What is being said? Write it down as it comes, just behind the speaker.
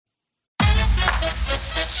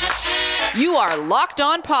You are Locked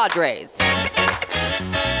On Padres.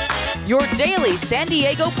 Your daily San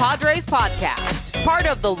Diego Padres podcast. Part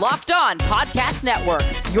of the Locked On Podcast Network.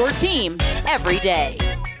 Your team every day.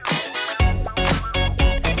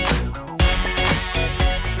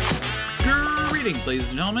 Greetings, ladies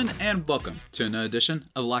and gentlemen, and welcome to another edition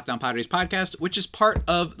of the Locked On Padres podcast, which is part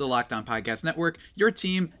of the Locked On Podcast Network, your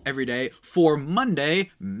team every day for Monday,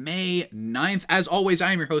 May 9th. As always,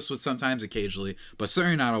 I am your host with sometimes, occasionally, but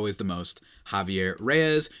certainly not always the most, Javier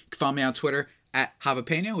Reyes. You can follow me on Twitter at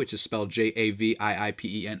Javapeno, which is spelled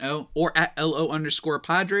Javiiipeno, or at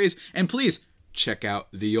LO_Padres. And please check out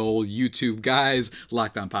the old YouTube guys,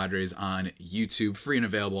 Locked On Padres on YouTube, free and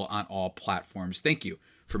available on all platforms. Thank you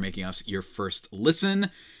for making us your first listen.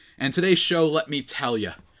 And today's show, let me tell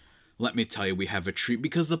you, we have a treat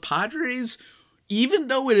because the Padres, even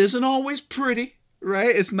though it isn't always pretty,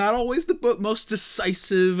 right? It's not always the most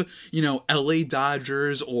decisive, LA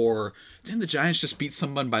Dodgers, or didn't the Giants just beat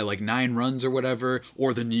someone by like 9 runs or whatever,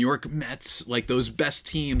 or the New York Mets, like those best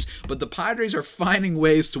teams. But the Padres are finding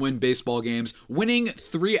ways to win baseball games, winning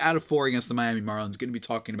 3 out of 4 against the Miami Marlins. Going to be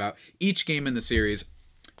talking about each game in the series.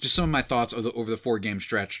 Just some of my thoughts over the 4-game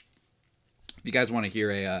stretch. If you guys want to hear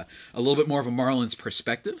a little bit more of a Marlins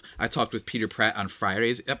perspective, I talked with Peter Pratt on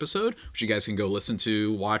Friday's episode, which you guys can go listen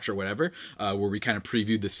to, watch, or whatever, where we kind of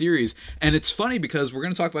previewed the series. And it's funny because we're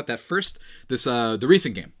going to talk about that first, the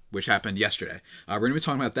recent game, which happened yesterday. We're going to be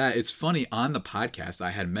talking about that. It's funny, on the podcast I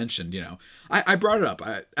had mentioned, I brought it up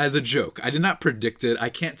as a joke. I did not predict it. I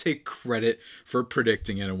can't take credit for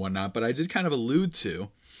predicting it and whatnot, but I did kind of allude to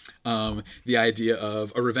the idea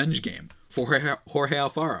of a revenge game for Jorge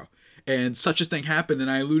Alfaro. And such a thing happened, and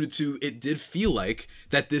I alluded to, it did feel like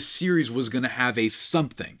that this series was going to have a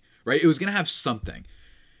something, right? It was going to have something.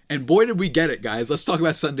 And boy, did we get it, guys. Let's talk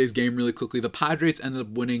about Sunday's game really quickly. The Padres ended up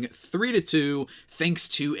winning 3-2 thanks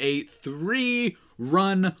to a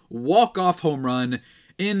 3-run walk-off home run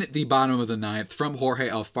in the bottom of the 9th from Jorge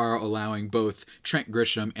Alfaro, allowing both Trent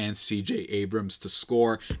Grisham and C.J. Abrams to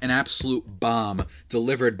score. An absolute bomb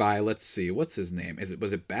delivered by, let's see, what's his name?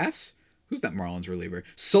 Was it Bass? Who's that Marlins reliever?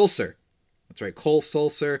 Sulser. That's right, Cole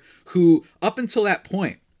Sulser, who up until that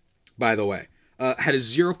point, by the way, had a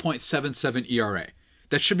 0.77 ERA.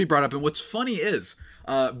 That should be brought up. And what's funny is,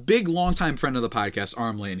 big longtime friend of the podcast,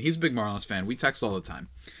 Arm Lane, he's a big Marlins fan. We text all the time.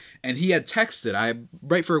 And he had texted, I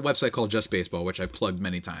write for a website called Just Baseball, which I've plugged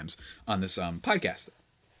many times on this podcast.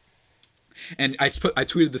 And I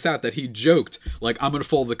tweeted this out, that he joked, like, I'm going to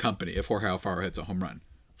fold the company if Jorge Alfaro hits a home run.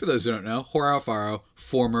 For those who don't know, Jorge Alfaro,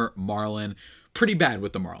 former Marlin, pretty bad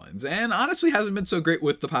with the Marlins, and honestly hasn't been so great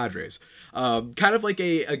with the Padres. Kind of like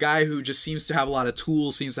a guy who just seems to have a lot of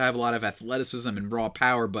tools, seems to have a lot of athleticism and raw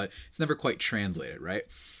power, but it's never quite translated, right?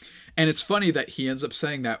 And it's funny that he ends up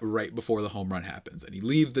saying that right before the home run happens, and he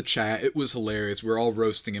leaves the chat. It was hilarious. We're all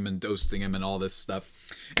roasting him and toasting him and all this stuff.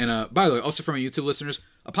 And by the way, also for my YouTube listeners,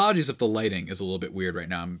 apologies if the lighting is a little bit weird right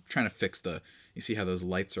now. I'm trying to fix you see how those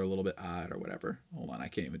lights are a little bit odd or whatever? Hold on, I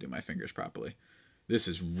can't even do my fingers properly. This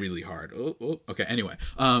is really hard. Okay, anyway.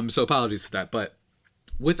 So apologies for that. But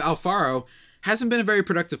with Alfaro, hasn't been a very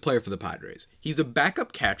productive player for the Padres. He's a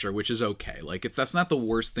backup catcher, which is okay. Like, that's not the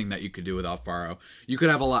worst thing that you could do with Alfaro. You could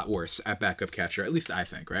have a lot worse at backup catcher, at least I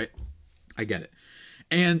think, right? I get it.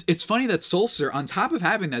 And it's funny that Sulser, on top of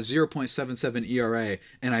having that 0.77 ERA,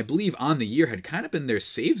 and I believe on the year had kind of been their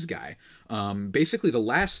saves guy. Basically the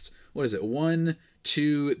last, 1,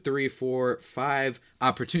 2, 3, 4, 5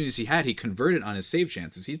 opportunities he had, he converted on his save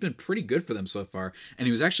chances. He's been pretty good for them so far, and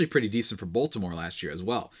he was actually pretty decent for Baltimore last year as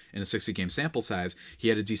well. In a 60-game sample size, he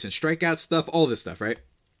had a decent strikeout stuff, all this stuff, right?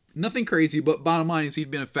 Nothing crazy, but bottom line is he's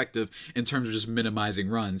been effective in terms of just minimizing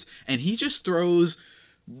runs, and he just throws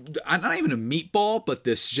not even a meatball, but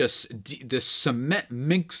this cement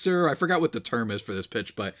mixer. I forgot what the term is for this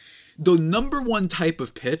pitch, but the number one type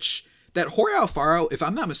of pitch that Jorge Alfaro, if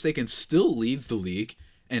I'm not mistaken, still leads the league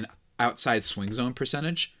in outside swing zone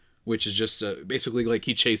percentage, which is just basically like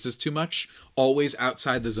he chases too much, always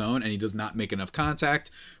outside the zone, and he does not make enough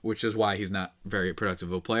contact, which is why he's not very productive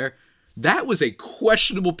of a player. That was a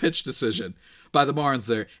questionable pitch decision by the Marlins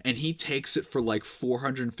there, and he takes it for like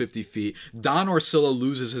 450 feet. Don Orsillo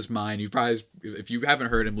loses his mind. If you haven't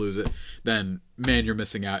heard him lose it, then man, you're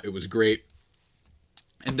missing out. It was great.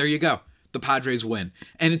 And there you go. The Padres win.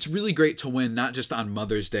 And it's really great to win, not just on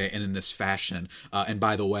Mother's Day and in this fashion. And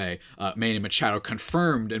by the way, Manny Machado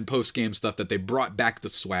confirmed in post-game stuff that they brought back the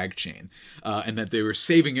swag chain and that they were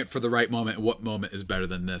saving it for the right moment. And what moment is better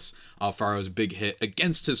than this? Alfaro's big hit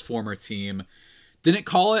against his former team. Didn't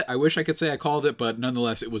call it. I wish I could say I called it, but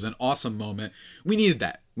nonetheless, it was an awesome moment. We needed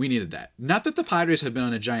that. Not that the Padres had been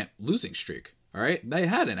on a giant losing streak, All right, they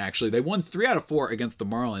hadn't actually. They won 3 out of 4 against the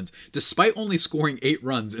Marlins, despite only scoring 8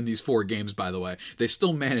 runs in these 4 games. By the way, they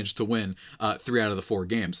still managed to win 3 out of the 4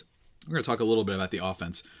 games. We're going to talk a little bit about the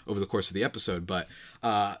offense over the course of the episode, but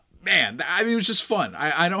man, I mean, it was just fun.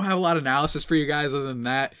 I don't have a lot of analysis for you guys other than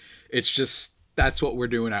that. It's just, that's what we're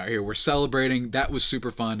doing out here. We're celebrating. That was super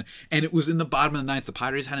fun. And it was in the bottom of the ninth. The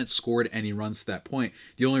Padres hadn't scored any runs to that point.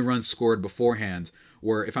 The only runs scored beforehand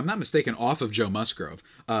were, if I'm not mistaken, off of Joe Musgrove,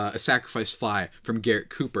 a sacrifice fly from Garrett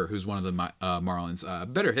Cooper, who's one of the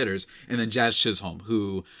Marlins' better hitters, and then Jazz Chisholm,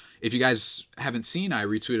 who, if you guys haven't seen, I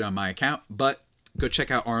retweeted on my account, but go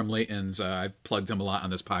check out Arm Layton's, I've plugged him a lot on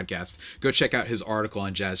this podcast. Go check out his article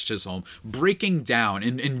on Jazz Chisholm, breaking down,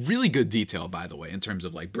 in really good detail, by the way, in terms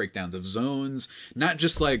of like breakdowns of zones, not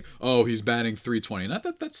just like, oh, he's batting 320. Not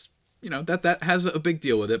that that's, you know, that has a big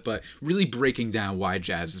deal with it, but really breaking down why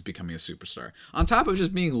Jazz is becoming a superstar. On top of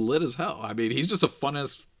just being lit as hell. I mean, he's just a fun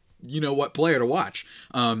as, you know what, player to watch.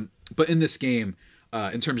 But in this game,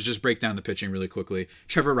 in terms of just break down the pitching really quickly,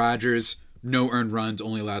 Trevor Rogers, no earned runs,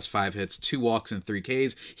 only allows 5 hits, 2 walks, and 3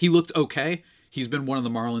 Ks. He looked okay. He's been one of the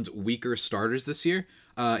Marlins' weaker starters this year.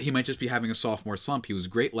 He might just be having a sophomore slump. He was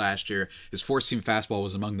great last year. His four-seam fastball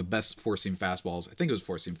was among the best four-seam fastballs. I think it was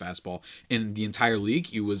four-seam fastball in the entire league.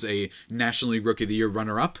 He was a National League Rookie of the Year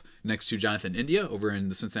runner-up next to Jonathan India over in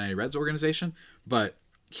the Cincinnati Reds organization. But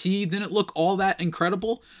he didn't look all that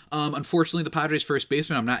incredible. Unfortunately, the Padres' first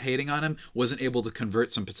baseman, I'm not hating on him, wasn't able to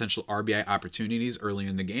convert some potential RBI opportunities early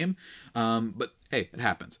in the game. But hey, it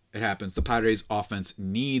happens. It happens. The Padres' offense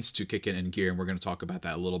needs to kick it in gear, and we're going to talk about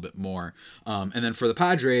that a little bit more. And then for the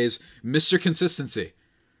Padres, Mr. Consistency,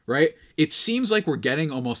 right? It seems like we're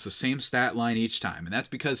getting almost the same stat line each time, and that's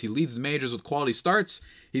because he leads the majors with quality starts.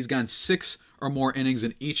 He's gone 6 or more innings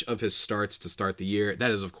in each of his starts to start the year.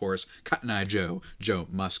 That is, of course, Cotton Eye Joe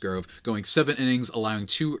Musgrove, going 7 innings, allowing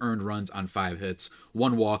 2 earned runs on 5 hits,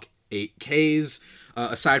 1 walk, 8 Ks.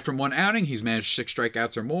 Aside from 1 outing, he's managed 6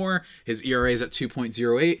 strikeouts or more. His ERA is at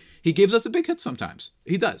 2.08. He gives up the big hits sometimes.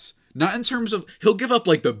 He does. Not in terms of, he'll give up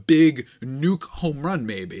like the big nuke home run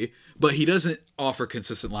maybe, but he doesn't offer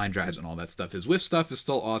consistent line drives and all that stuff. His whiff stuff is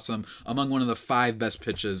still awesome. Among one of the 5 best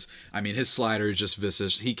pitches. I mean, his slider is just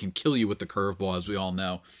vicious. He can kill you with the curveball, as we all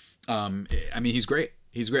know. I mean, he's great.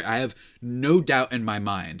 He's great. I have no doubt in my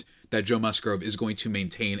mind that Joe Musgrove is going to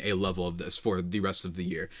maintain a level of this for the rest of the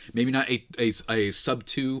year. Maybe not a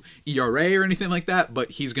sub-2 ERA or anything like that,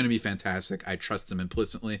 but he's going to be fantastic. I trust him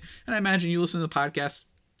implicitly. And I imagine you listen to the podcast,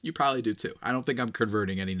 you probably do too. I don't think I'm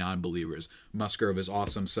converting any non-believers. Musgrove is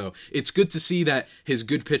awesome. So it's good to see that his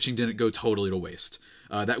good pitching didn't go totally to waste.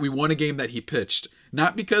 That we won a game that he pitched,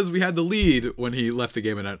 not because we had the lead when he left the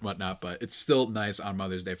game and whatnot, but it's still nice on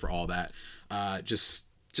Mother's Day for all that. Just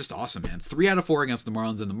awesome, man. 3 out of 4 against the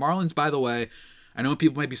Marlins. And the Marlins, by the way, I know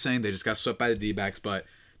people might be saying they just got swept by the D-backs, but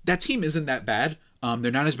that team isn't that bad.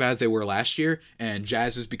 They're not as bad as they were last year, and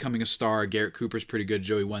Jazz is becoming a star. Garrett Cooper's pretty good,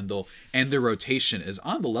 Joey Wendell, and their rotation is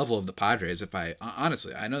on the level of the Padres.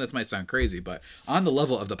 Honestly, I know this might sound crazy, but on the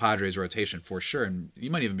level of the Padres rotation for sure, and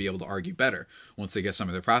you might even be able to argue better once they get some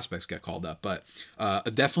of their prospects get called up. But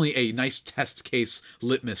definitely a nice test case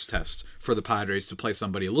litmus test for the Padres to play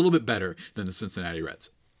somebody a little bit better than the Cincinnati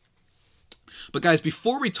Reds. But guys,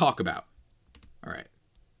 before we talk about, all right,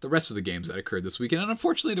 the rest of the games that occurred this weekend, and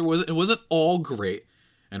unfortunately it wasn't all great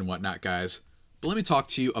and whatnot, guys, but let me talk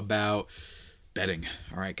to you about betting.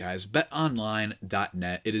 All right, guys,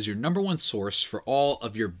 betonline.net. It is your number one source for all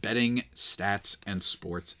of your betting stats and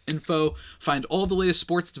sports info. Find all the latest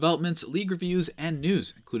sports developments, league reviews, and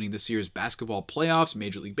news, including this year's basketball playoffs,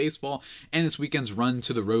 Major League Baseball, and this weekend's run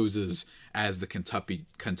to the Roses as the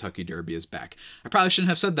Kentucky Derby is back. I probably shouldn't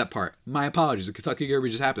have said that part. My apologies. The Kentucky Derby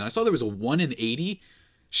just happened. I saw there was a 1 in 80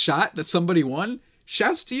 shot that somebody won.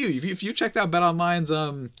 Shouts to you. If you checked out BetOnline's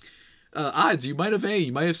odds, you might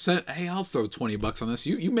have said, hey, I'll throw $20 on this.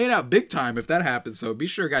 You made out big time if that happens. So be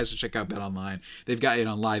sure, guys, to check out BetOnline. They've got it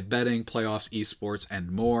on live betting, playoffs, esports, and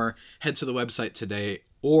more. Head to the website today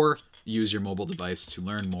or use your mobile device to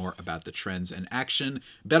learn more about the trends and action.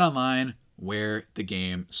 BetOnline, where the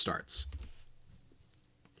game starts.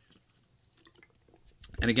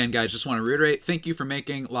 And again, guys, just want to reiterate, thank you for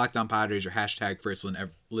making Locked On Padres your hashtag first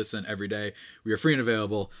listen every day. We are free and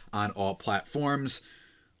available on all platforms.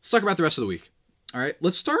 Let's talk about the rest of the week. All right,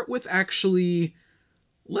 let's start with, I don't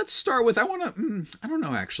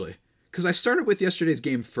know, because I started with yesterday's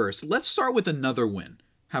game first. Let's start with another win.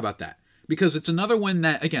 How about that? Because it's another win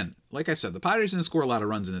that, again, like I said, the Padres didn't score a lot of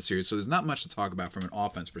runs in this series, so there's not much to talk about from an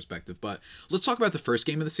offense perspective. But let's talk about the first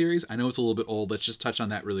game of the series. I know it's a little bit old. Let's just touch on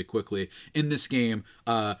that really quickly. In this game,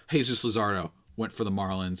 Jesus Luzardo went for the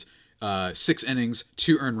Marlins. 6 innings,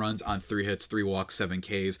 2 earned runs on 3 hits, 3 walks, 7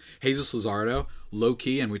 Ks. Jesus Luzardo, low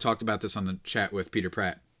key, and we talked about this on the chat with Peter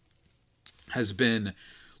Pratt, has been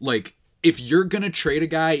like, if you're going to trade a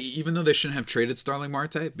guy, even though they shouldn't have traded Starling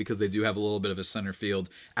Marte because they do have a little bit of a center field,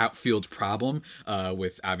 outfield problem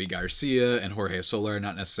with Avi Garcia and Jorge Soler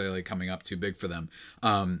not necessarily coming up too big for them.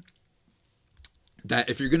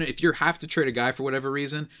 That if you have to trade a guy for whatever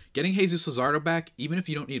reason, getting Jesus Luzardo back, even if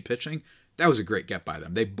you don't need pitching, that was a great get by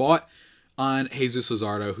them. They bought on Jesus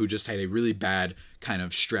Luzardo, who just had a really bad kind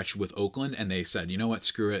of stretch with Oakland, and they said, you know what,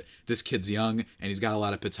 screw it. This kid's young, and he's got a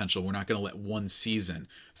lot of potential. We're not going to let one season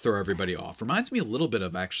throw everybody off. Reminds me a little bit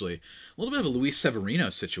of a Luis Severino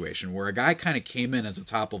situation, where a guy kind of came in as a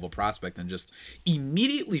top-level prospect and just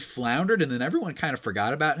immediately floundered, and then everyone kind of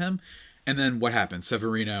forgot about him. And then what happened?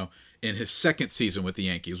 Severino, in his second season with the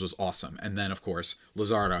Yankees, was awesome. And then, of course,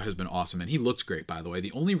 Luzardo has been awesome, and he looked great, by the way.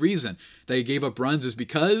 The only reason they gave up runs is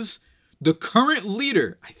because the current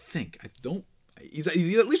leader, he's at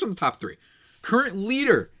least in the top 3. Current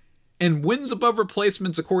leader in wins above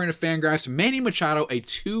replacements, according to Fangraphs, Manny Machado, a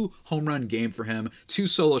 2 home run game for him, 2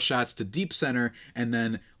 solo shots to deep center and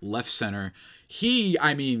then left center. He's a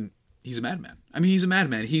madman. He's a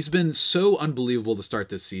madman. He's been so unbelievable to start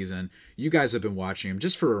this season. You guys have been watching him.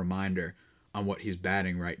 Just for a reminder on what he's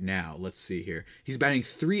batting right now. Let's see here. He's batting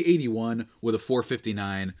 .381 with a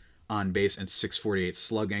 .459 on base and .648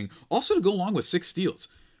 slugging. Also to go along with 6 steals.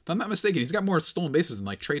 If I'm not mistaken, he's got more stolen bases than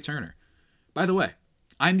like Trey Turner. By the way,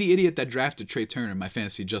 I'm the idiot that drafted Trey Turner in my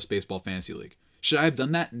fantasy Just Baseball Fantasy League. Should I have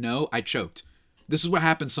done that? No, I choked. This is what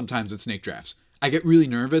happens sometimes in snake drafts. I get really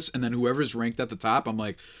nervous, and then whoever's ranked at the top, I'm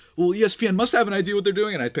like, well, ESPN must have an idea what they're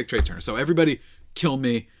doing, and I pick Trey Turner. So everybody kill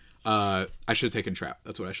me. I should have taken Trout.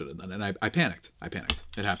 That's what I should have done. And I panicked.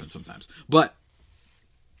 It happens sometimes. But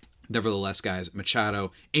nevertheless, guys,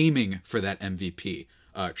 Machado aiming for that MVP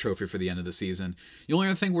trophy for the end of the season. The only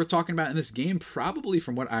other thing we're talking about in this game, probably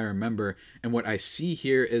from what I remember and what I see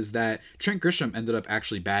here, is that Trent Grisham ended up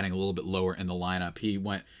actually batting a little bit lower in the lineup. He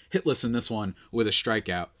went hitless in this one with a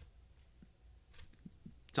strikeout.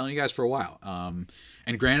 Telling you guys for a while.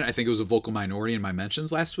 And granted, I think it was a vocal minority in my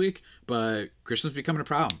mentions last week, but Grisham's becoming a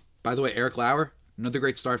problem. By the way, Eric Lauer, another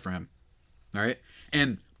great start for him. All right.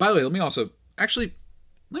 And by the way, let me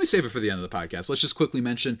save it for the end of the podcast. Let's just quickly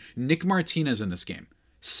mention Nick Martinez in this game.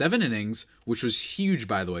 7 innings, which was huge,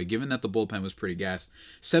 by the way, given that the bullpen was pretty gassed.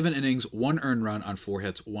 7 innings, 1 earned run on 4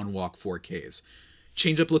 hits, 1 walk, 4 Ks.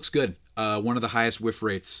 Changeup looks good. One of the highest whiff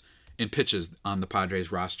rates in pitches on the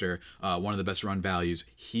Padres roster, one of the best run values.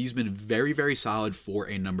 He's been very, very solid for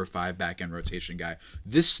a number 5 back-end rotation guy.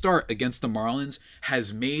 This start against the Marlins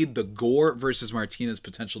has made the Gore versus Martinez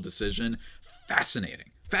potential decision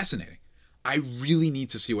fascinating. I really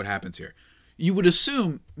need to see what happens here. You would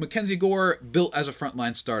assume Mackenzie Gore built as a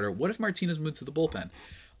frontline starter. What if Martinez moved to the bullpen?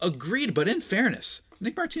 Agreed, but in fairness,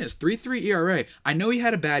 Nick Martinez, 3.3 ERA. I know he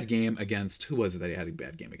had a bad game against, who was it that he had a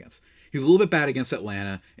bad game against? He was a little bit bad against Atlanta,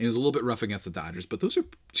 and he was a little bit rough against the Dodgers, but those are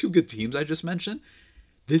 2 good teams I just mentioned.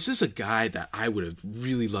 This is a guy that I would have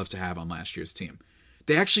really loved to have on last year's team.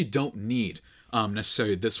 They actually don't need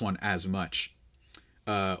necessarily this one as much.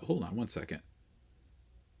 Hold on one second.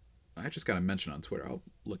 I just got a mention on Twitter. I'll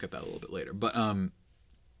look at that a little bit later. But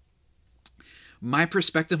my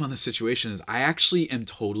perspective on the situation is I actually am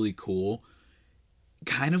totally cool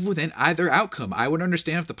kind of within either outcome. I would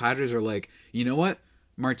understand if the Padres are like, you know what?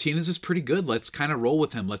 Martinez is pretty good. Let's kind of roll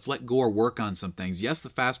with him. Let's let Gore work on some things. Yes, the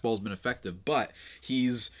fastball's been effective, but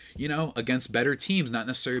he's, against better teams, not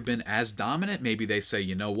necessarily been as dominant. Maybe they say,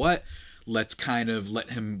 you know what? Let's kind of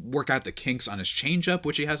let him work out the kinks on his changeup,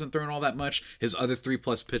 which he hasn't thrown all that much. His other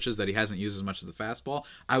 3+ pitches that he hasn't used as much as the fastball.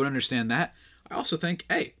 I would understand that. I also think,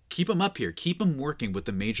 hey, keep him up here. Keep him working with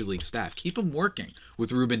the major league staff. Keep him working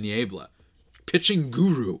with Ruben Niebla. Pitching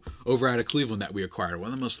guru over out of Cleveland that we acquired.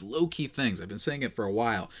 One of the most low-key things, I've been saying it for a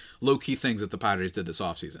while, low-key things that the Padres did this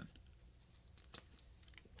offseason.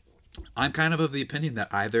 I'm kind of the opinion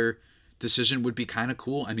that either decision would be kind of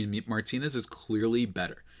cool. Martinez is clearly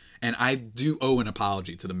better. And I do owe an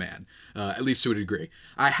apology to the man, at least to a degree.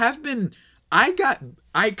 I kind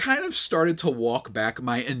of started to walk back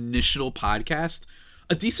my initial podcast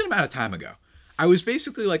a decent amount of time ago. I was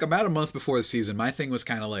basically about a month before the season. My thing was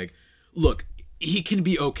kind of like, look, he can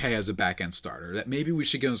be okay as a back-end starter. That maybe we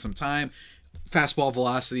should give him some time. Fastball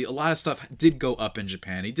velocity, a lot of stuff did go up in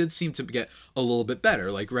Japan. He did seem to get a little bit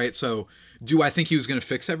better, right? So do I think he was going to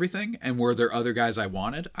fix everything? And were there other guys I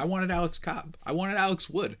wanted? I wanted Alex Cobb. I wanted Alex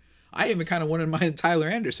Wood. I even kind of wanted my Tyler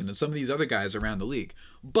Anderson and some of these other guys around the league.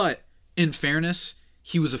 But in fairness,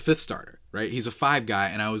 he was a 5th starter, right? He's a 5 guy.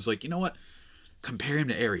 And I was like, you know what? compare him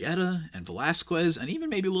to Arrieta and Velasquez and even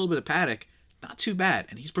maybe a little bit of Paddock, not too bad.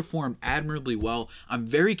 And he's performed admirably well. I'm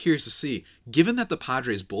very curious to see, given that the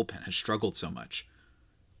Padres bullpen has struggled so much,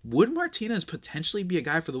 would Martinez potentially be a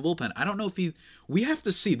guy for the bullpen? I don't know if we have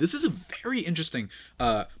to see. This is a very interesting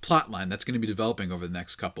plot line that's going to be developing over the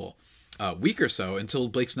next couple week or so until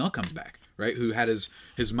Blake Snell comes back, right? Who had his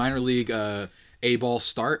minor league A-ball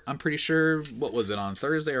start, I'm pretty sure. What was it, on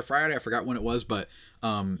Thursday or Friday? I forgot when it was, but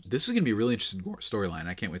this is going to be a really interesting storyline.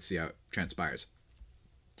 I can't wait to see how it transpires.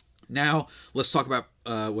 Now, let's talk about,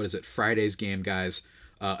 Friday's game, guys.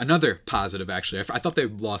 Another positive, actually. I thought they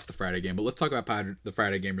lost the Friday game, but let's talk about the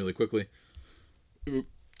Friday game really quickly. I'm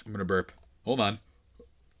going to burp. Hold on.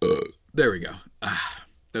 There we go.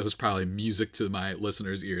 That was probably music to my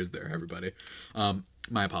listeners' ears there, everybody.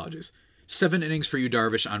 My apologies. 7 innings for Yu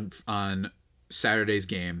Darvish on Saturday's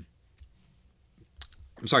game.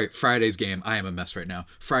 I'm sorry, Friday's game. I am a mess right now.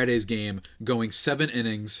 Friday's game, going 7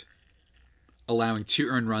 innings, allowing 2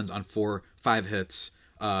 earned runs on 5 hits,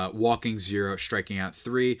 walking 0, striking out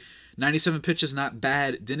 3. 97 pitches, not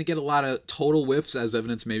bad. Didn't get a lot of total whiffs, as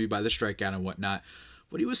evidenced maybe by the strikeout and whatnot.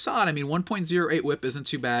 But he was solid. I mean, 1.08 whip isn't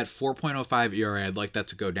too bad. 4.05 ERA. I'd like that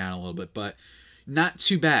to go down a little bit, but not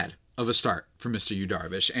too bad of a start for Mr. Yu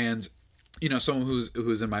Darvish. And, someone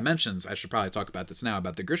who's in my mentions, I should probably talk about this now,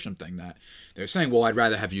 about the Grisham thing, that they're saying, well, I'd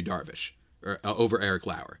rather have Yu Darvish over Eric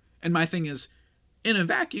Lauer. And my thing is, in a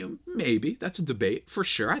vacuum, maybe. That's a debate, for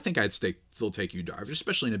sure. I think I'd still take Yu Darvish,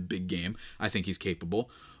 especially in a big game. I think he's capable.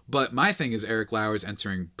 But my thing is Eric Lauer's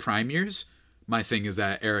entering prime years. My thing is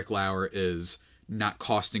that Eric Lauer is not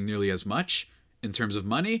costing nearly as much in terms of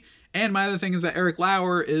money. And my other thing is that Eric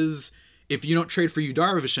Lauer is, if you don't trade for Yu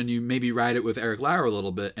Darvish and you maybe ride it with Eric Lauer a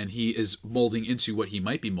little bit, and he is molding into what he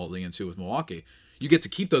might be molding into with Milwaukee, you get to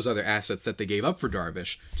keep those other assets that they gave up for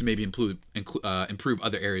Darvish to maybe improve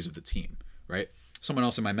other areas of the team, right? Someone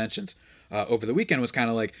else in my mentions over the weekend was kind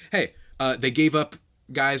of like, hey, they gave up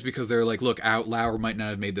guys because they're like, look, Lauer might not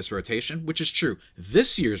have made this rotation, which is true.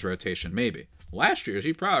 This year's rotation, maybe. Last year's,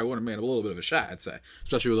 he probably would have made a little bit of a shot, I'd say,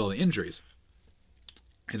 especially with all the injuries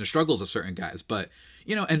and the struggles of certain guys. But,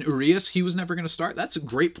 and Urias, he was never going to start. That's a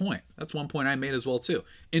great point. That's one point I made as well, too.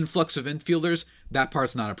 Influx of infielders, that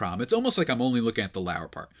part's not a problem. It's almost like I'm only looking at the Lauer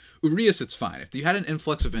part. Urias, it's fine. If you had an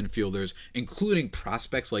influx of infielders, including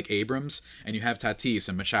prospects like Abrams, and you have Tatis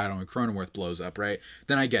and Machado and Cronenworth blows up, right?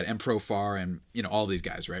 Then I get, and Profar and, all these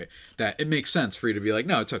guys, right? That it makes sense for you to be like,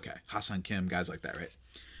 no, it's okay. Ha-Seong Kim, guys like that, right?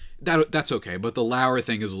 That's okay, but the Lauer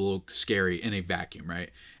thing is a little scary in a vacuum,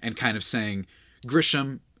 right? And kind of saying,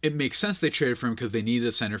 Grisham, it makes sense they traded for him because they needed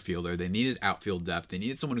a center fielder, they needed outfield depth, they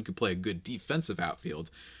needed someone who could play a good defensive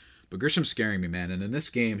outfield. But Grisham's scaring me, man. And in this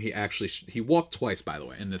game, he walked twice, by the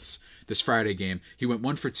way, in this Friday game. He went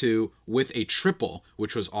 1 for 2 with a triple,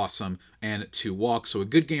 which was awesome, and 2 walks. So a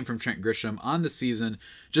good game from Trent Grisham on the season.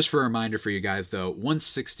 Just for a reminder for you guys, though,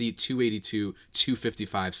 160, 282,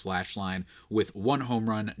 255 slash line with 1 home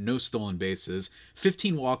run, no stolen bases,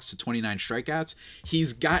 15 walks to 29 strikeouts.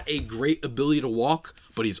 He's got a great ability to walk,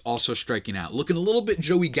 but he's also striking out. Looking a little bit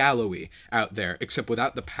Joey Gallo-y out there, except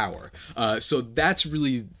without the power. So that's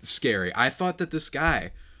really scary. I thought that this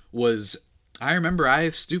guy was... I remember I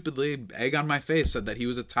stupidly, egg on my face, said that he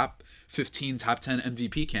was a top 15, top 10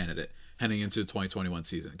 MVP candidate heading into the 2021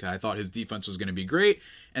 season. Because I thought his defense was going to be great,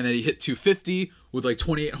 and then he hit 250 with like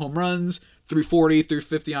 28 home runs, 340,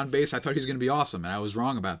 350 on base. I thought he was going to be awesome, and I was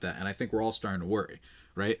wrong about that. And I think we're all starting to worry,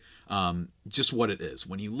 right? Just what it is.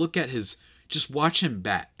 When you look at his... Just watch him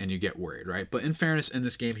bat and you get worried, right? But in fairness, in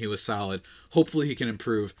this game, he was solid. Hopefully he can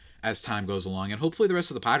improve as time goes along, and hopefully the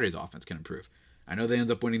rest of the Padres offense can improve. I know they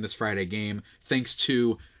end up winning this Friday game thanks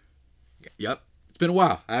to, it's been a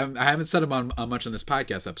while. I haven't said him on much on this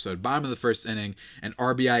podcast episode. Bottom of the first inning, an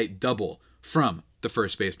RBI double from the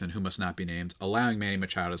first baseman, who must not be named, allowing Manny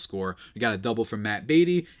Machado to score. We got a double from Matt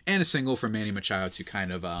Beatty and a single from Manny Machado to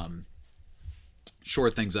kind of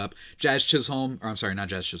shore things up. Jesus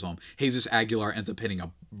Aguilar ends up hitting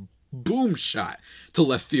a boom shot to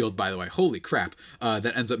left field, by the way. Holy crap.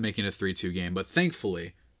 That ends up making a 3-2 game. But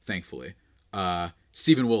thankfully,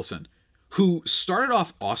 Steven Wilson, who started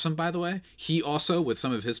off awesome, by the way, he also, with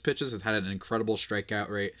some of his pitches, has had an incredible strikeout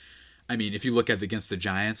rate. I mean, if you look at against the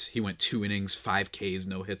Giants, he went 2 innings, 5 Ks,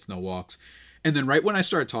 no hits, no walks. And then right when I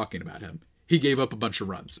started talking about him, he gave up a bunch of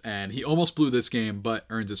runs, and he almost blew this game, but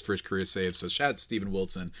earns his first career save. So shout out to Steven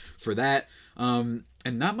Wilson for that. And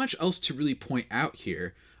not much else to really point out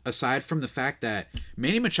here, aside from the fact that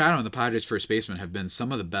Manny Machado and the Padres first baseman have been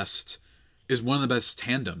one of the best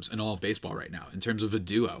tandems in all of baseball right now in terms of a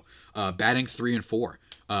duo, batting 3 and 4.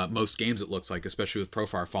 most games, it looks like, especially with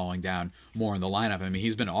Profar falling down more in the lineup. I mean,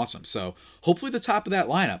 he's been awesome. So hopefully the top of that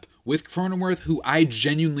lineup with Cronenworth, who I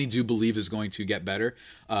genuinely do believe is going to get better.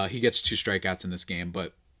 He gets 2 strikeouts in this game,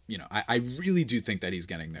 but I really do think that he's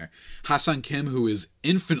getting there. Ha-Seong Kim, who is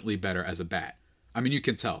infinitely better as a bat. I mean, you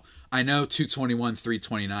can tell. I know 221,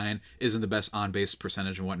 329 isn't the best on-base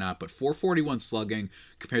percentage and whatnot, but 441 slugging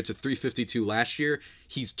compared to 352 last year,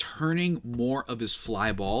 he's turning more of his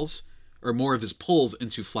fly balls or more of his pulls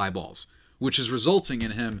into fly balls, which is resulting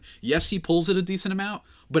in him, yes, he pulls it a decent amount,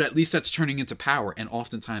 but at least that's turning into power and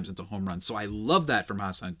oftentimes into home runs. So I love that from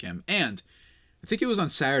Ha-Seong Kim. And I think it was on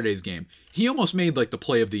Saturday's game, he almost made like the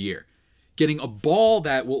play of the year. Getting a ball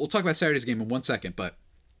that, we'll talk about Saturday's game in 1 second, but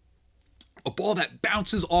a ball that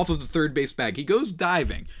bounces off of the third base bag. He goes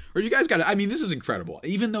diving. Or you guys got to, I mean, this is incredible.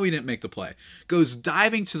 Even though he didn't make the play. Goes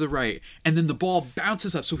diving to the right, and then the ball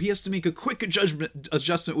bounces up, so he has to make a quick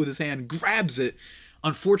adjustment with his hand, grabs it.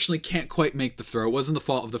 Unfortunately, can't quite make the throw. It wasn't the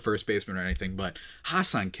fault of the first baseman or anything, but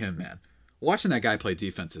Ha-Seong Kim, man. Watching that guy play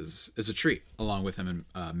defense is a treat, along with him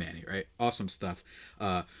and Manny, right? Awesome stuff.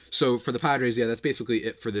 So for the Padres, yeah, that's basically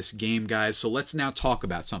it for this game, guys. So let's now talk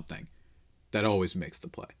about something that always makes the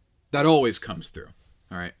play. That always comes through.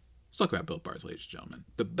 All right. Let's talk about Built Bars, ladies and gentlemen.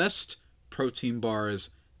 The best protein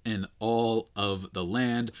bars in all of the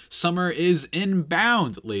land. Summer is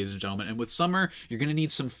inbound, ladies and gentlemen. And with summer, you're going to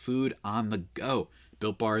need some food on the go.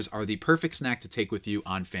 Built Bars are the perfect snack to take with you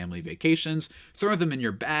on family vacations. Throw them in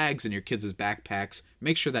your bags and your kids' backpacks.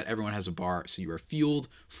 Make sure that everyone has a bar so you are fueled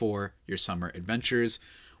for your summer adventures.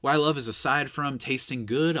 What I love is, aside from tasting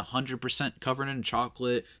good, 100% covered in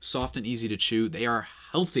chocolate, soft and easy to chew, they are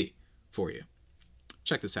healthy for you.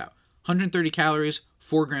 Check this out. 130 calories,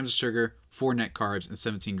 4 grams of sugar, 4 net carbs, and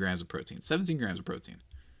 17 grams of protein. 17 grams of protein.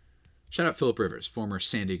 Shout out Phillip Rivers, former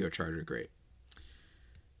San Diego Charger great.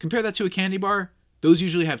 Compare that to a candy bar. Those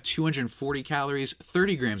usually have 240 calories,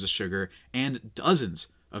 30 grams of sugar, and dozens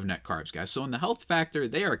of net carbs, guys. So in the health factor,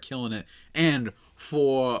 they are killing it. And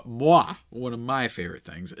for moi, one of my favorite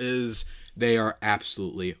things is they are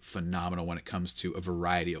absolutely phenomenal when it comes to a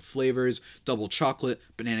variety of flavors. Double chocolate,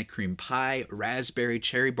 banana cream pie, raspberry,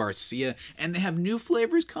 cherry barcia, and they have new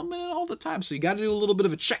flavors coming in all the time. So you got to do a little bit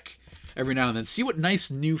of a check every now and then. See what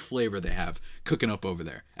nice new flavor they have cooking up over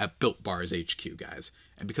there at Built Bars HQ, guys.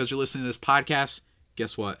 And because you're listening to this podcast,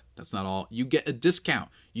 guess what? That's not all. You get a discount.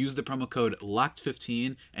 Use the promo code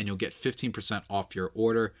LOCKED15 and you'll get 15% off your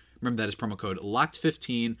order. Remember, that is promo code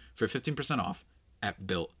LOCKED15 for 15% off at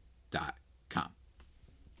built.com.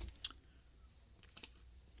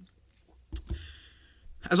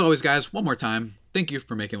 As always, guys, one more time, thank you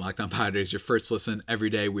for making Locked On Padres your first listen every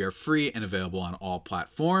day. We are free and available on all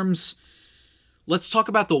platforms. Let's talk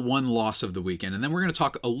about the one loss of the weekend, and then we're going to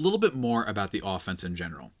talk a little bit more about the offense in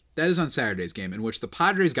general. That is on Saturday's game, in which the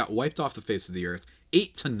Padres got wiped off the face of the earth,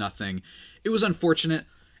 8-0. It was unfortunate.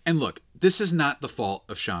 And look, this is not the fault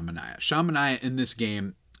of Sean Manaea. Sean Manaea in this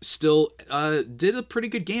game still did a pretty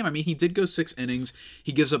good game. I mean, he did go 6 innings.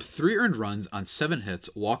 He gives up 3 earned runs on 7 hits,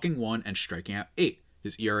 walking 1 and striking out 8.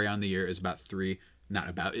 His ERA on the year is it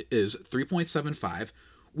is 3.75,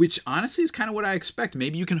 which honestly is kind of what I expect.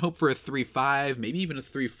 Maybe you can hope for a 3.5, maybe even a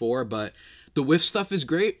 3.4, but the whiff stuff is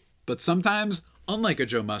great. But sometimes, unlike a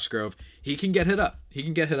Joe Musgrove, he can get hit up.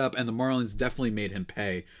 And the Marlins definitely made him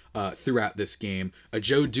pay throughout this game. A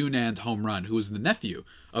Joe Dunand home run, who was the nephew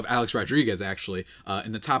of Alex Rodriguez, actually,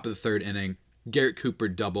 in the top of the 3rd inning. Garrett Cooper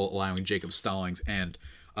double, allowing Jacob Stallings and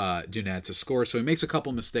Dunand to score. So he makes a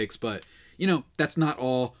couple mistakes, but, that's not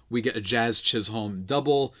all. We get a Jazz Chisholm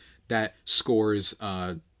double that scores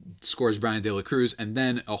Brian De La Cruz, and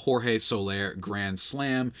then a Jorge Soler grand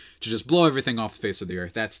slam to just blow everything off the face of the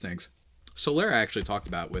earth. That stinks. Soler I actually talked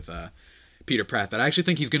about with Peter Pratt that I actually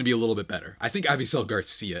think he's going to be a little bit better. I think Avisail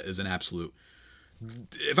Garcia is an absolute...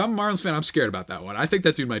 If I'm a Marlins fan, I'm scared about that one. I think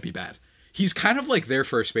that dude might be bad. He's kind of like their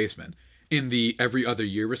first baseman in the every other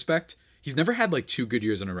year respect. He's never had like 2 good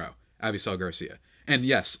years in a row, Avisail Garcia. And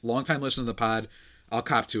yes, longtime listener to the pod, I'll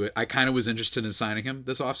cop to it. I kind of was interested in signing him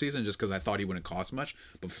this offseason just because I thought he wouldn't cost much.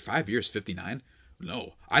 But for 5 years, 59?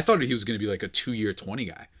 No. I thought he was going to be like a 2-year 20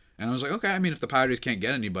 guy. And I was like, okay, I mean, if the Padres can't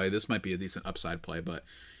get anybody, this might be a decent upside play, but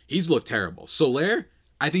he's looked terrible. Soler,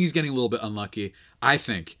 I think he's getting a little bit unlucky. I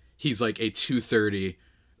think he's like a 230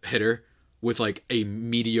 hitter with like a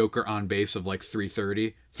mediocre on base of like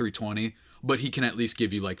 330, 320, but he can at least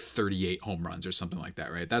give you like 38 home runs or something like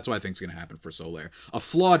that, right? That's what I think is going to happen for Soler. A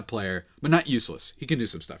flawed player, but not useless. He can do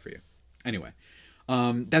some stuff for you. Anyway,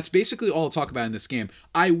 that's basically all I'll talk about in this game.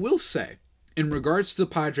 I will say, in regards to the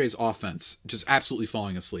Padres offense, just absolutely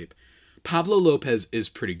falling asleep, Pablo Lopez is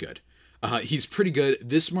pretty good. He's pretty good.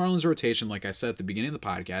 This Marlins rotation, like I said at the beginning of the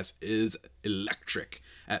podcast, is electric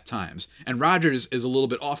at times. And Rogers is a little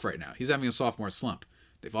bit off right now. He's having a sophomore slump.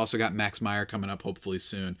 They've also got Max Meyer coming up hopefully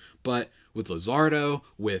soon. But with Luzardo,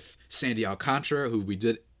 with Sandy Alcantara, who we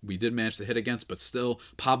did manage to hit against, but still,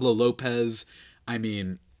 Pablo Lopez, I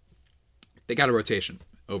mean, they got a rotation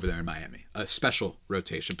over there in Miami. A special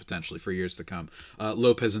rotation, potentially, for years to come.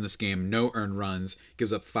 Lopez in this game, no earned runs,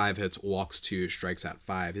 gives up 5 hits, walks 2, strikes out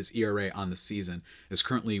 5. His ERA on the season is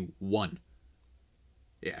currently 1.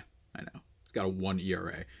 Yeah, I know. He's got a 1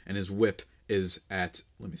 ERA. And his whip is at,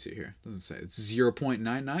 let me see here. It doesn't say. It's 0.99?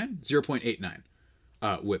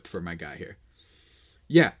 0.89 whip for my guy here.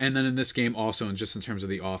 Yeah, and then in this game also, and just in terms of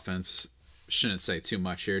the offense, shouldn't say too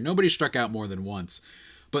much here. Nobody struck out more than once.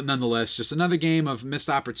 But nonetheless, just another game of missed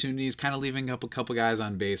opportunities, kind of leaving up a couple guys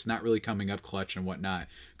on base, not really coming up clutch and whatnot.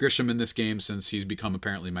 Grisham in this game, since he's become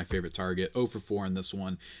apparently my favorite target, 0 for 4 in this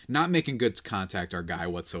one. Not making good contact, our guy,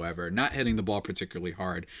 whatsoever. Not hitting the ball particularly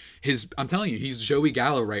hard. I'm telling you, he's Joey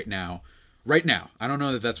Gallo right now. Right now. I don't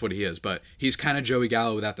know that that's what he is, but he's kind of Joey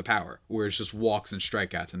Gallo without the power, where it's just walks and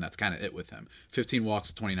strikeouts, and that's kind of it with him. 15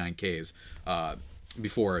 walks, 29 Ks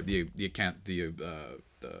before the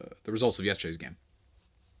results of yesterday's game.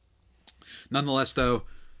 Nonetheless, though,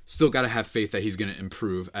 still got to have faith that he's going to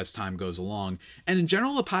improve as time goes along. And in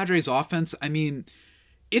general, the Padres' offense, I mean,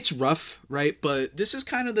 it's rough, right? But this is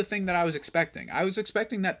kind of the thing that I was expecting. I was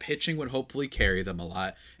expecting that pitching would hopefully carry them a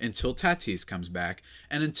lot until Tatis comes back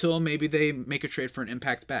and until maybe they make a trade for an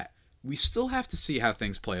impact bat. We still have to see how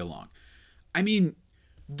things play along. I mean,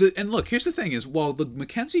 and look, here's the thing is, while the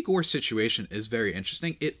Mackenzie Gore situation is very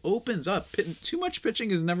interesting, it opens up. Too much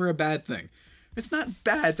pitching is never a bad thing. It's not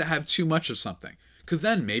bad to have too much of something, because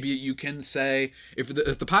then maybe you can say, if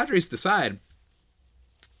the Padres decide,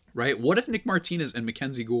 right, what if Nick Martinez and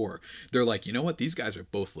Mackenzie Gore, they're like, you know what, these guys are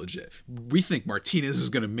both legit. We think Martinez is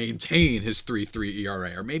going to maintain his 3.3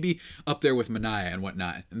 ERA, or maybe up there with Manaea and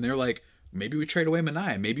whatnot. And they're like, maybe we trade away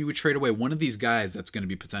Manaea. Maybe we trade away one of these guys that's going to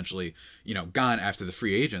be potentially, gone after the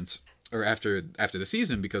free agents, or after the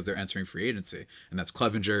season, because they're entering free agency, and that's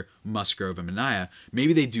Clevinger, Musgrove, and Manaea.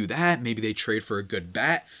 Maybe they do that. Maybe they trade for a good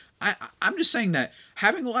bat. I'm just saying that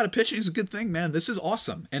having a lot of pitching is a good thing, man. This is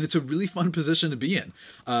awesome, and it's a really fun position to be in.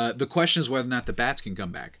 The question is whether or not the bats can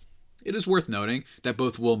come back. It is worth noting that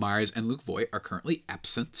both Will Myers and Luke Voit are currently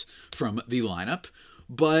absent from the lineup.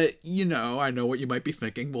 But, I know what you might be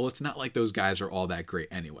thinking. Well, it's not like those guys are all that great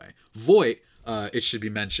anyway. Voit, it should be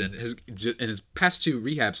mentioned, in his past 2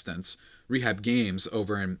 rehab games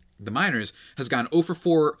over in the minors, has gone 0 for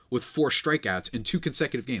 4 with 4 strikeouts in 2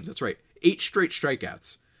 consecutive games. That's right, 8 straight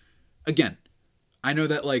strikeouts. Again, I know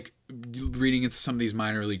that, reading into some of these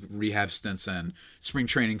minor league rehab stints and spring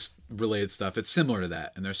training related stuff, it's similar to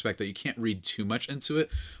that in the respect that you can't read too much into it,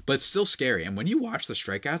 but it's still scary. And when you watch the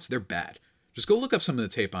strikeouts, they're bad. Just go look up some of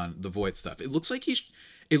the tape on the Voit stuff. It looks like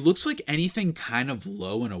anything kind of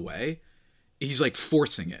low and away, he's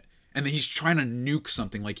forcing it. And then he's trying to nuke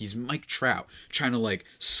something, like he's Mike Trout, trying to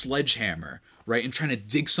sledgehammer, right? And trying to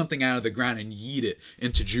dig something out of the ground and yeet it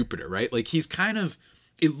into Jupiter, right?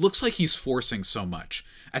 It looks like he's forcing so much.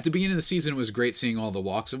 At the beginning of the season, it was great seeing all the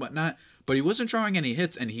walks and whatnot, but he wasn't drawing any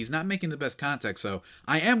hits and he's not making the best contact. So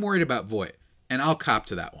I am worried about Voit, and I'll cop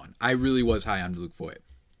to that one. I really was high on Luke Voit.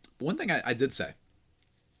 But one thing I did say,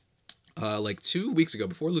 2 weeks ago,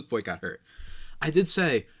 before Luke Voit got hurt, I did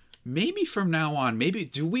say, maybe from now on,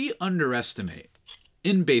 do we underestimate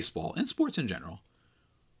in baseball, in sports in general,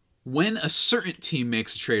 when a certain team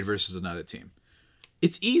makes a trade versus another team?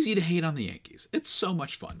 It's easy to hate on the Yankees. It's so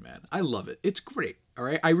much fun, man. I love it. It's great. All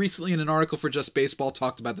right. I recently, in an article for Just Baseball,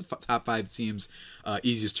 talked about the top 5 teams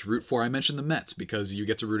easiest to root for. I mentioned the Mets because you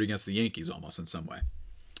get to root against the Yankees almost in some way.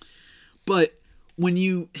 But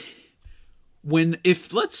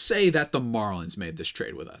if let's say that the Marlins made this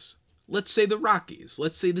trade with us, let's say the Rockies,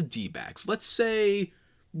 let's say the D-backs, let's say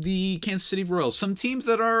the Kansas City Royals, some teams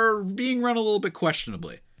that are being run a little bit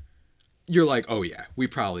questionably, you're like, oh yeah, we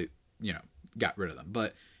probably, got rid of them.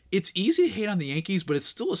 But it's easy to hate on the Yankees, but it's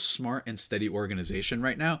still a smart and steady organization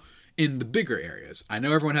right now in the bigger areas. I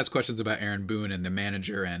know everyone has questions about Aaron Boone and the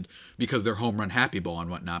manager and because they're home run happy ball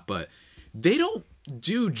and whatnot, but they don't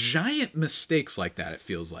do giant mistakes like that, it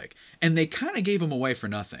feels like. And they kind of gave them away for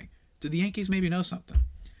nothing. Did the Yankees maybe know something?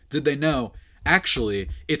 Did they know, actually,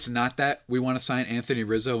 it's not that we want to sign Anthony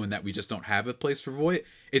Rizzo and that we just don't have a place for Voit?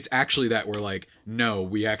 It's actually that we're like, no,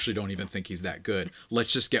 we actually don't even think he's that good.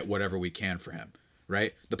 Let's just get whatever we can for him,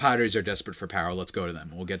 right? The Padres are desperate for power. Let's go to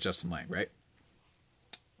them. We'll get Justin Lang, right?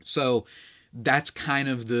 So that's kind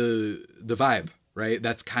of the vibe, right?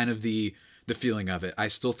 That's kind of the the feeling of it. I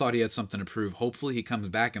still thought he had something to prove. Hopefully he comes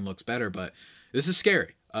back and looks better, but this is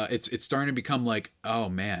scary. It's starting to become like, oh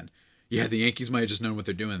man, yeah, the Yankees might have just known what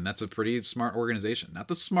they're doing. That's a pretty smart organization. Not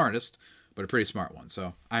the smartest, but a pretty smart one.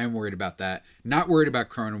 So I am worried about that. Not worried about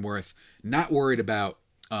Cronenworth. Not worried about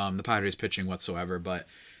the Padres pitching whatsoever, but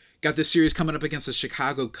got this series coming up against the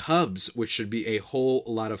Chicago Cubs, which should be a whole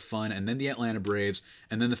lot of fun, and then the Atlanta Braves,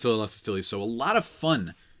 and then the Philadelphia Phillies. So a lot of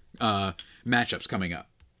fun matchups coming up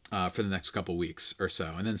for the next couple weeks or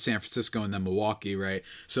so. And then San Francisco and then Milwaukee, right?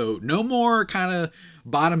 So no more kind of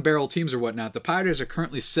bottom barrel teams or whatnot. The Padres are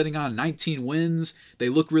currently sitting on 19 wins. They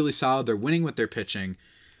look really solid. They're winning with their pitching.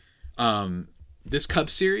 This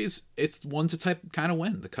Cubs series, it's one to type kind of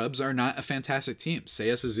win. The Cubs are not a fantastic team.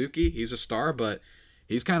 Seiya Suzuki, he's a star, but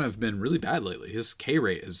he's kind of been really bad lately. His K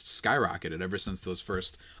rate has skyrocketed ever since those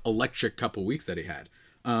first electric couple weeks that he had.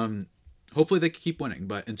 Hopefully they can keep winning.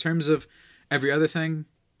 But in terms of every other thing,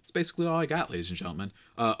 it's basically all I got, ladies and gentlemen.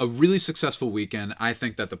 A really successful weekend. I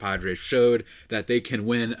think that the Padres showed that they can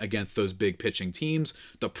win against those big pitching teams.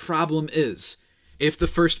 The problem is, if the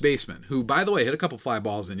first baseman, who, by the way, hit a couple fly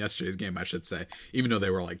balls in yesterday's game, I should say, even though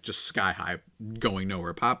they were like just sky high, going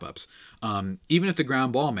nowhere pop-ups, even if the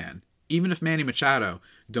ground ball man, even if Manny Machado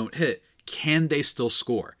don't hit, can they still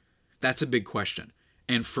score? That's a big question.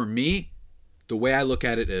 And for me, the way I look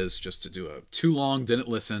at it is, just to do a too long, didn't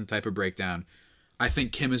listen type of breakdown, I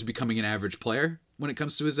think Kim is becoming an average player when it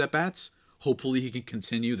comes to his at-bats. Hopefully he can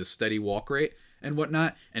continue the steady walk rate and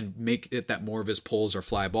whatnot and make it that more of his pulls are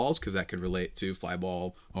fly balls, because that could relate to fly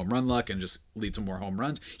ball home run luck and just lead to more home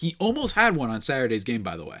runs. He almost had one on Saturday's game,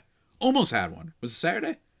 by the way. Almost had one. Was it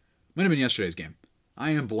Saturday? Might have been yesterday's game.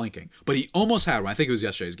 I am blanking. But he almost had one. I think it was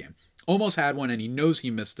yesterday's game. Almost had one, and he knows he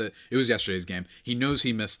missed it. It was yesterday's game. He knows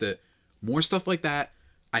he missed it. More stuff like that.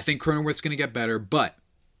 I think Cronenworth's going to get better, but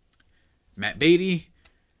Matt Beatty,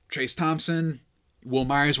 Trace Thompson, Will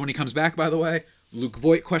Myers when he comes back, by the way, Luke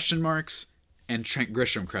Voit question marks, and Trent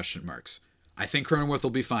Grisham question marks. I think Cronenworth will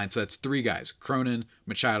be fine. So that's 3 guys. Cronin,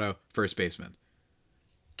 Machado, first baseman.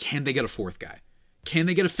 Can they get a 4th guy? Can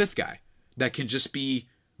they get a 5th guy that can just be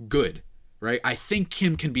good, right? I think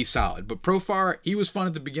Kim can be solid. But Profar, he was fun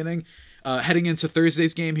at the beginning. Heading into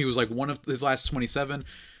Thursday's game, he was like one of his last 27.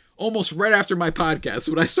 Almost right after my podcast,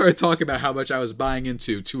 when I started talking about how much I was buying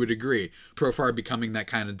into, to a degree, Profar becoming that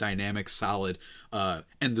kind of dynamic, solid,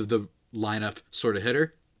 end of the lineup sort of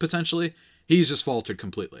hitter, potentially, he's just faltered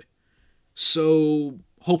completely. So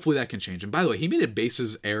hopefully that can change. And by the way, he made a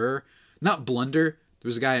bases error, not blunder. There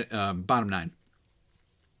was a guy at bottom 9,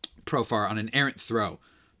 Profar, on an errant throw,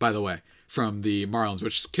 by the way, from the Marlins,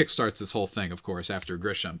 which kickstarts this whole thing, of course, after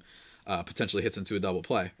Grisham potentially hits into a double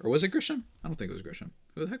play. Or was it Grisham? I don't think it was Grisham.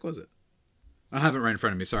 Who the heck was it? I have it right in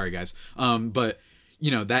front of me. Sorry, guys. But,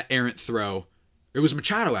 you know, that errant throw, it was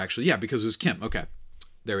Machado, actually. Yeah, because it was Kim. Okay.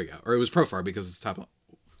 There we go. Or it was Profar because it's top.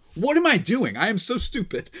 What am I doing? I am so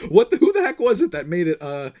stupid. Who the heck was it that made it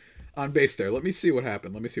on base there? Let me see what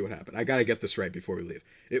happened. I got to get this right before we leave.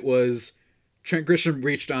 It was Trent Grisham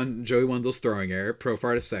reached on Joey Wendell's throwing error.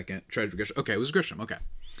 Profar to second. Trent Grisham. Okay, it was Grisham. Okay.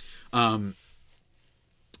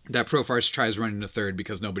 That Profar tries running to third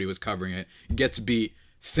because nobody was covering it. Gets beat.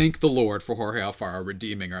 Thank the Lord for Jorge Alfaro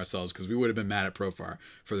redeeming ourselves, because we would have been mad at Profar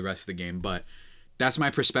for the rest of the game. But that's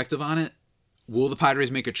my perspective on it. Will the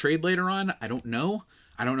Padres make a trade later on? I don't know.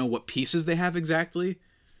 I don't know what pieces they have exactly.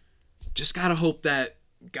 Just got to hope that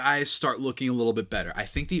guys start looking a little bit better. I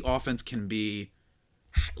think the offense can be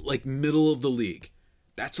like middle of the league.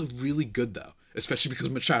 That's really good, though, especially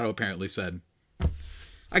because Machado apparently said,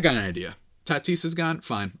 I got an idea. Tatis is gone?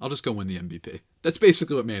 Fine. I'll just go win the MVP. That's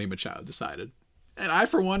basically what Manny Machado decided. And I,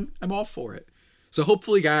 for one, am all for it. So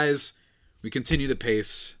hopefully, guys, we continue the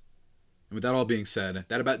pace. And with that all being said,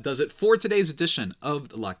 that about does it for today's edition of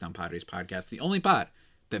the Locked On Padres podcast, the only pod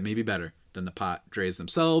that may be better than the Padres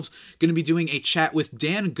themselves. Going to be doing a chat with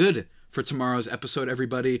Dan Good for tomorrow's episode,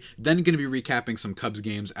 everybody. Then going to be recapping some Cubs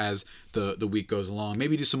games as the week goes along.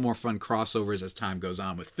 Maybe do some more fun crossovers as time goes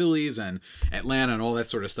on with Phillies and Atlanta and all that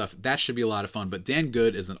sort of stuff. That should be a lot of fun. But Dan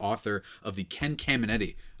Good is an author of the Ken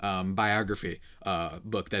Caminiti biography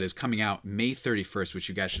book that is coming out May 31st, which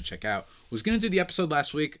you guys should check out. Was going to do the episode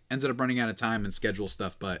last week, ended up running out of time and schedule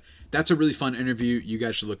stuff, but that's a really fun interview. You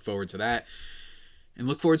guys should look forward to that. And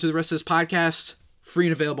look forward to the rest of this podcast. Free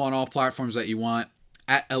and available on all platforms that you want.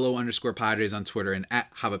 At @LO_Padres on Twitter and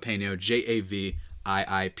at Javapeno,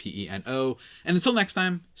 JAVIIPENO. And until next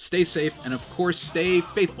time, stay safe and of course stay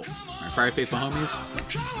faithful. All right, Fire Faithful homies,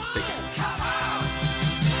 take care.